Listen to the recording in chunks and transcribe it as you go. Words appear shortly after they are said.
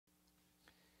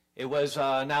It was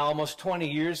now almost 20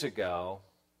 years ago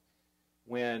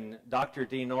when Dr.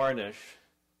 Dean Ornish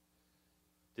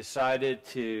decided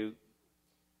to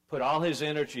put all his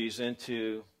energies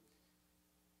into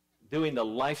doing the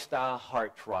lifestyle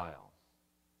heart trial.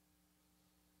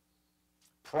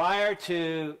 Prior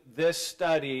to this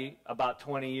study about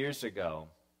 20 years ago,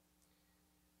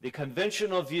 the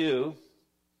conventional view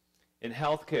in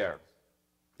healthcare,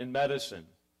 in medicine,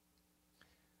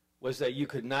 was that you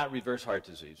could not reverse heart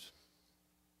disease.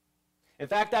 In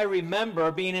fact, I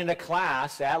remember being in a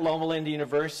class at Loma Linda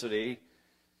University.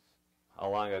 How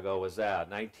long ago was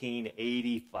that?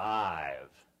 1985.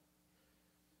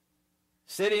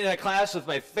 Sitting in a class with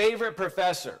my favorite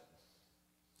professor,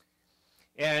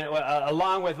 and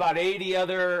along with about 80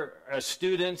 other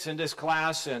students in this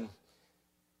class, and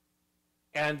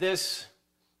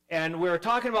we were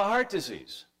talking about heart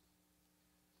disease.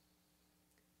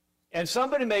 And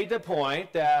somebody made the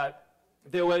point that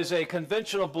there was a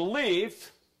conventional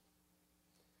belief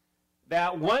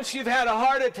that once you've had a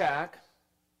heart attack,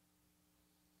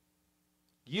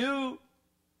 you're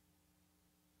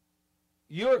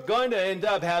going to end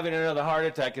up having another heart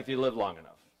attack if you live long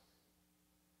enough.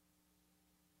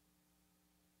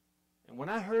 And when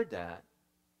I heard that,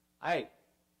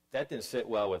 that didn't sit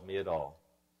well with me at all.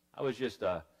 I was just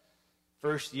a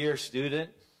first-year student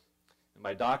in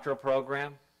my doctoral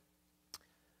program,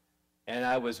 and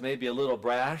I was maybe a little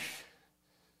brash.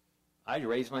 I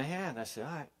raised my hand. I said,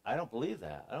 I don't believe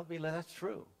that. I don't believe that's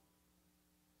true.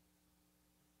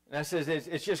 And I said,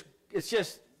 it's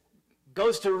just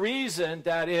goes to reason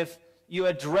that if you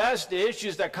address the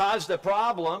issues that caused the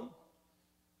problem,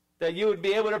 that you would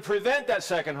be able to prevent that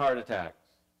second heart attack.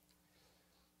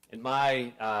 And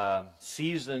my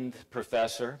seasoned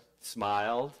professor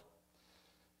smiled.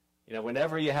 You know,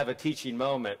 whenever you have a teaching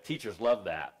moment, teachers love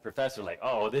that. Professors are like,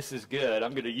 oh, this is good.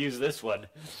 I'm going to use this one.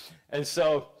 And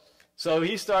so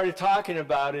he started talking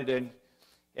about it,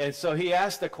 and so he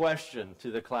asked a question to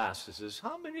the class. He says,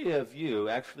 how many of you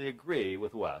actually agree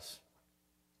with Wes?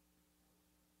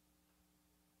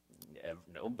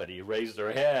 Nobody raised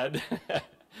their hand.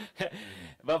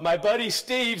 But my buddy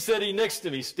Steve sitting next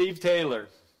to me, Steve Taylor,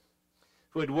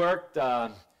 who had worked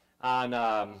on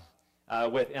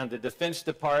the Defense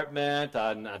Department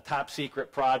on top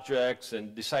secret projects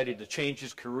and decided to change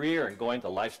his career and go into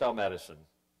lifestyle medicine.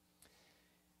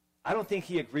 I don't think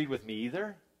he agreed with me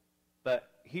either, but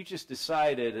he just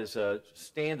decided as a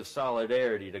stand of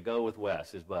solidarity to go with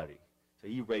Wes, his buddy. So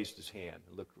he raised his hand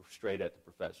and looked straight at the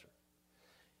professor.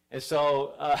 And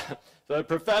so the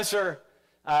professor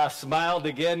smiled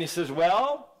again. He says,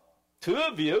 well, two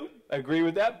of you agree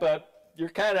with that, but you're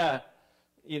kind of,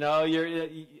 you know,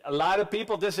 a lot of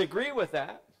people disagree with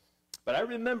that. But I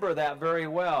remember that very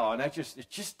well, and it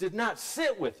just did not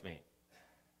sit with me.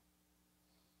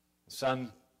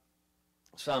 Some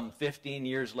 15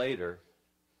 years later,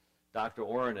 Dr.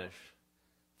 Ornish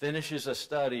finishes a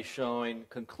study showing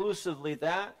conclusively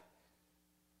that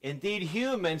indeed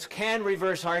humans can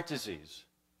reverse heart disease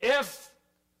if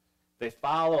they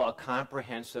follow a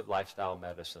comprehensive lifestyle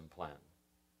medicine plan.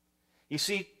 You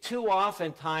see, too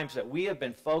often times that we have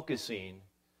been looking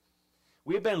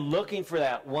for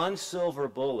that one silver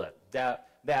bullet,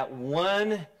 that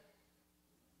one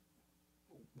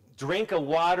drink of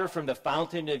water from the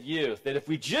fountain of youth, that if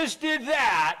we just did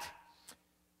that,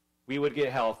 we would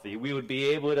get healthy. We would be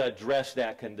able to address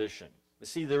that condition. But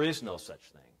see, there is no such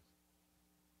thing.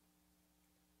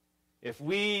 If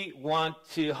we want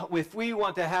to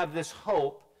have this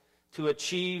hope to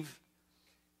achieve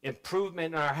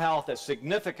improvement in our health that's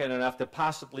significant enough to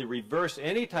possibly reverse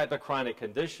any type of chronic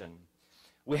condition,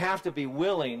 we have to be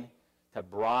willing to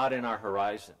broaden our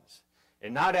horizons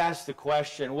and not ask the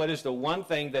question, what is the one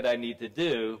thing that I need to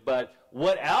do, but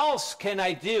what else can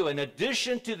I do in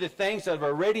addition to the things that I've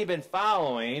already been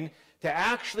following to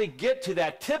actually get to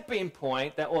that tipping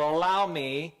point that will allow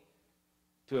me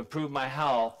to improve my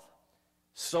health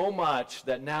so much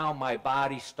that now my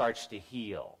body starts to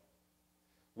heal.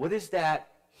 What is that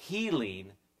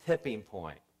healing tipping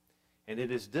point? And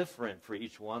it is different for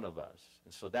each one of us.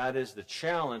 And so that is the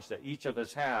challenge that each of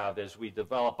us have as we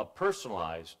develop a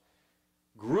personalized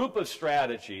group of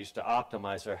strategies to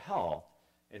optimize our health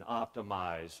and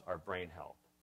optimize our brain health.